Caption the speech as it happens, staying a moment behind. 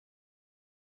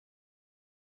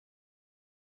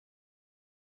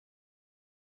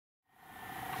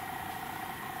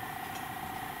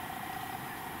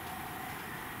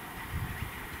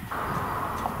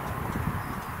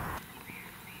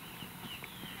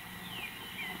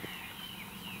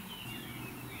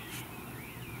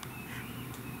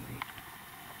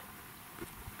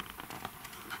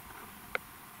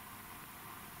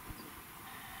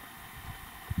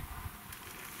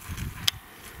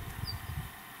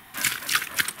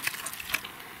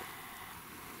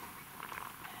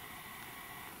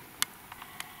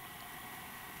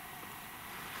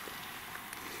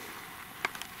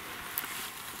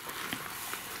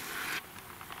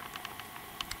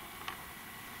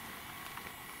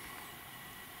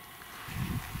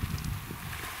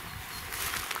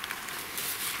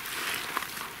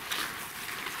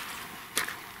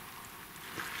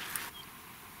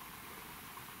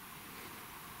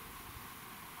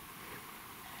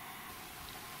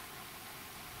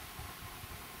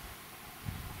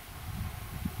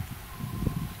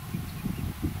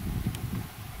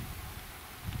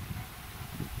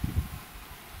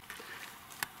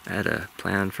I had a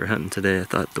plan for hunting today. I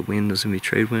thought the wind was gonna be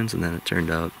trade winds, and then it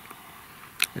turned out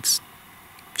it's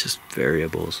just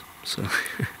variables. So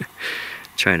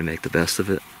trying to make the best of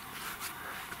it.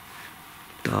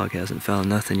 Dog hasn't found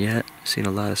nothing yet. Seen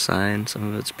a lot of signs.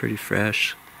 Some of it's pretty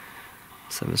fresh.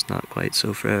 Some of it's not quite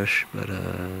so fresh, but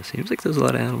seems like there's a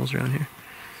lot of animals around here.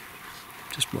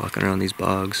 Just walking around these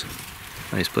bogs.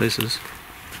 Nice places.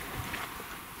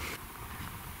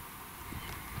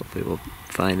 Hopefully we'll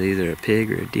find either a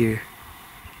pig or a deer.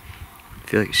 I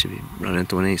feel like it should be running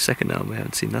into one any second now, but we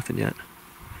haven't seen nothing yet.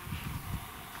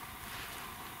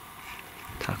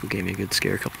 Tako gave me a good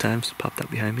scare a couple times. Popped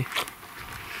up behind me.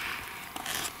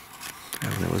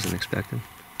 I wasn't expecting.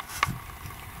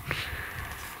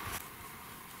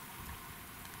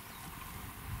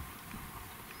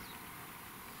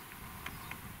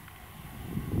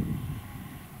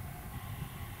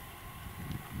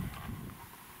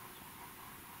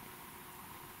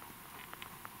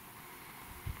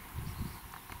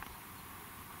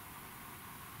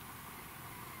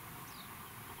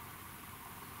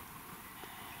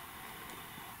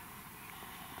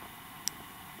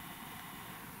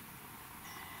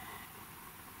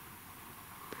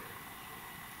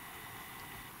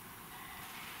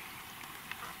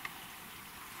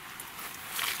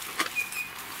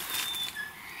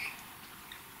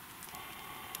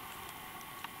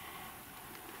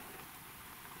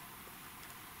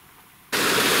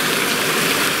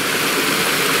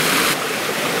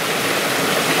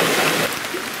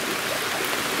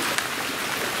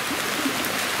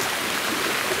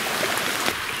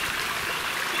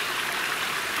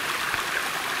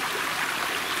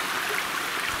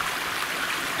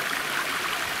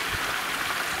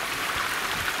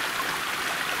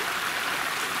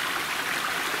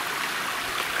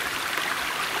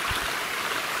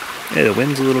 Hey, the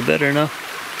wind's a little better now.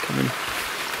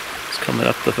 It's coming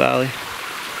up the valley.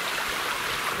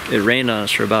 It rained on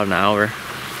us for about an hour,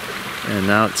 and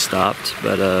now it's stopped.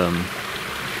 But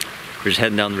we're just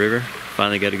heading down the river.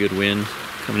 Finally got a good wind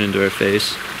coming into our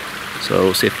face, so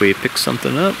we'll see if we pick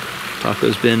something up.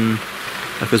 Taco's been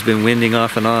winding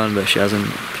off and on, but she hasn't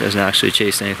actually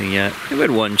chased anything yet. We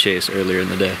had one chase earlier in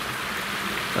the day.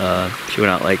 She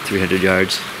went out like 300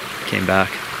 yards, came back.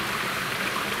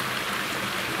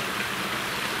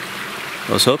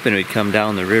 I was hoping we'd come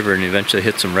down the river and eventually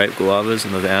hit some ripe guavas,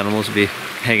 and the animals would be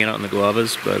hanging out in the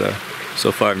guavas, but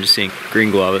so far I'm just seeing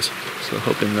green guavas. So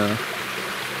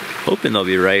hoping they'll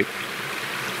be ripe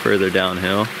further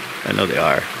downhill. I know they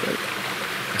are, but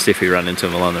let's see if we run into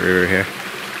them along the river here.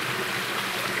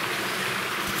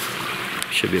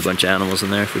 Should be a bunch of animals in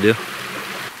there if we do.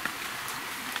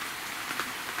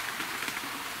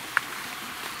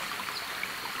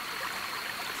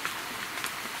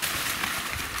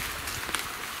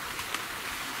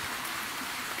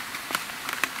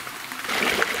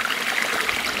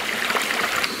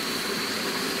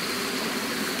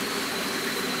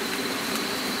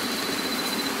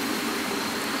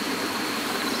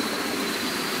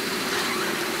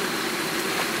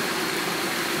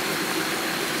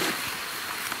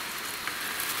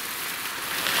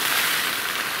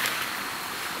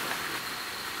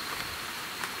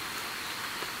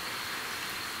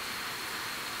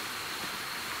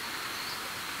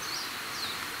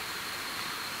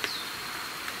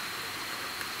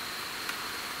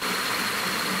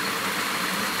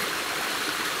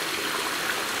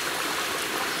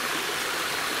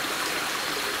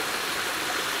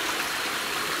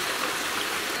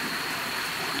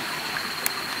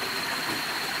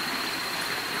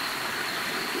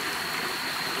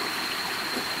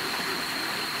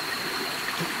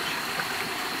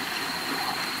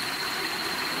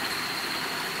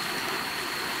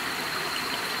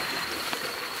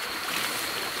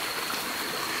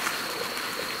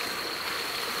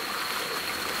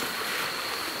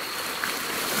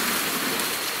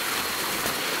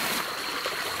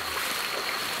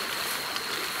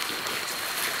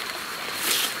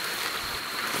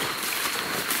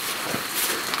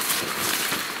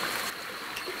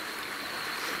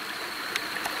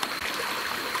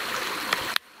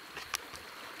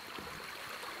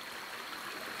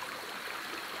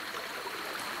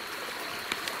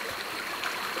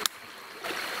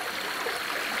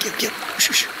 Get.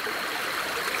 Shush.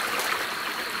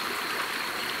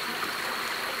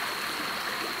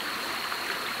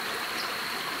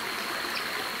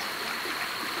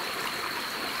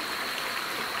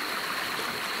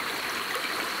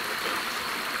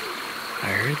 I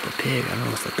heard the pig. I don't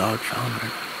know if the dog found her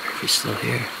or if he's still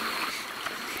here.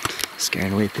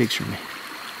 Scaring away pigs from me.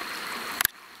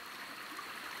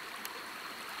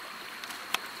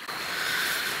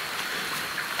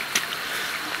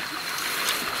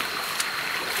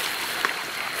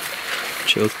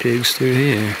 Choke pigs through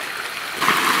here.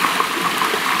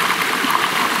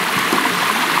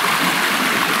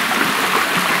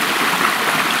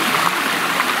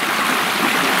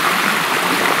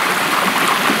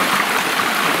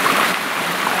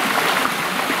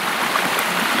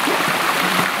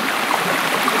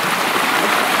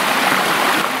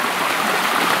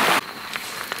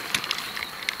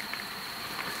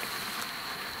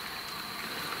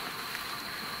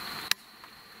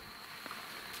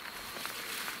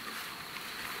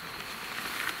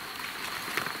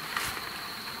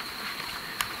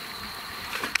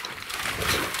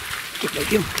 Good dog,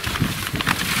 him.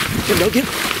 Good dog, him.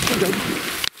 Good dog.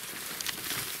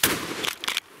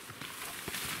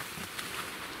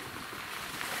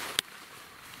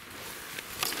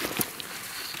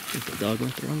 I think the dog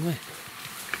went the wrong way.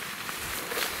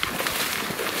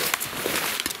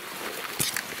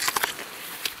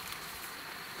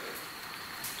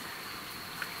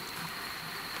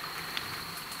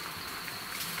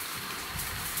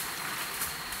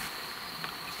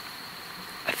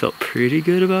 I felt pretty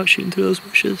good about shooting through those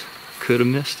bushes. Could have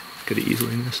missed. Could have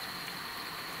easily missed.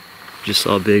 Just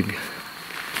saw a big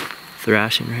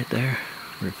thrashing right there.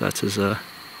 I wonder if that's his, let's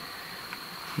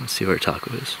see where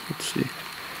Tako is. Let's see.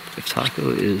 If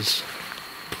Tako is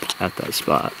at that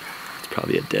spot, it's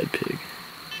probably a dead pig.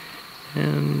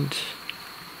 And...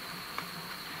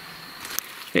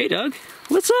 hey, Doug.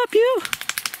 What's up, you?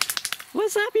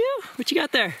 What's up, you? What you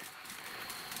got there?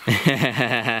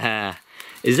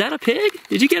 Is that a pig?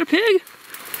 Did you get a pig?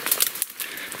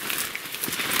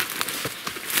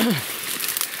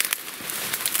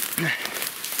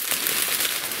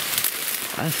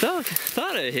 I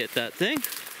thought I hit that thing.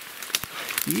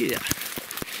 Yeah.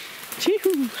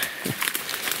 Chee-hoo.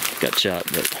 Got shot,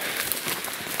 but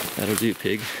that'll do,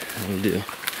 pig. That'll do.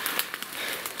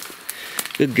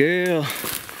 Good girl.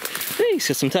 Hey, he's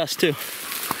got some tusks too.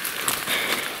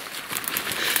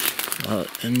 About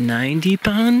a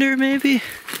 90-pounder, maybe?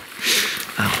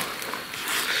 Ow.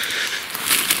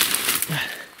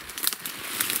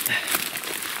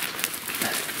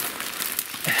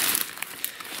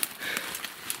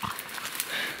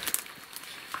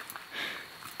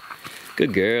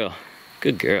 Good girl.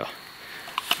 Good girl.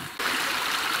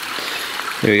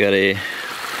 Here we got a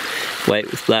white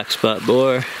with black spot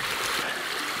boar.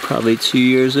 Probably 2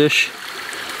 years-ish.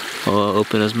 I'll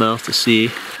open his mouth to see.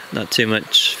 Not too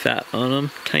much fat on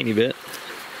him. Tiny bit.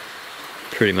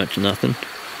 Pretty much nothing.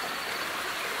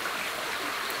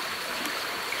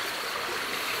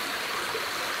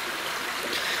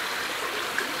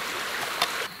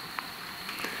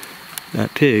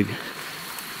 That pig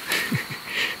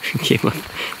came up,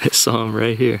 I saw him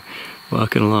right here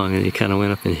walking along, and he kind of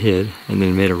went up and hid and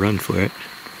then made a run for it.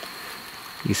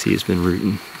 You see he's been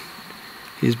rooting.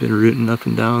 He's been rooting up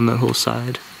and down that whole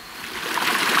side.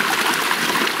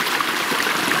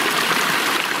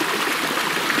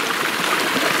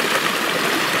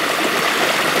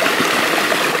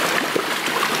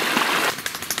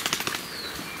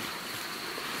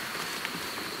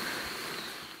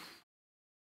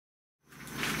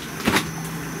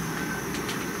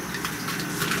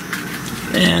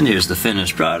 And here's the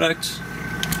finished product.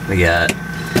 We got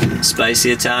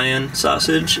spicy Italian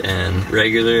sausage and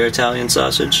regular Italian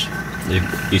sausage.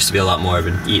 There used to be a lot more. I've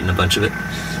been eating a bunch of it.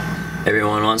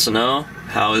 Everyone wants to know,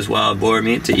 how is wild boar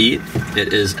meat to eat?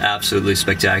 It is absolutely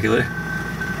spectacular.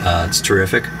 It's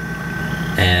terrific.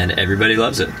 And everybody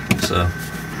loves it. So,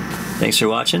 thanks for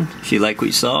watching. If you like what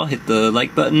you saw, hit the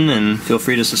like button and feel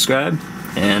free to subscribe.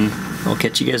 And I'll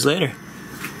catch you guys later.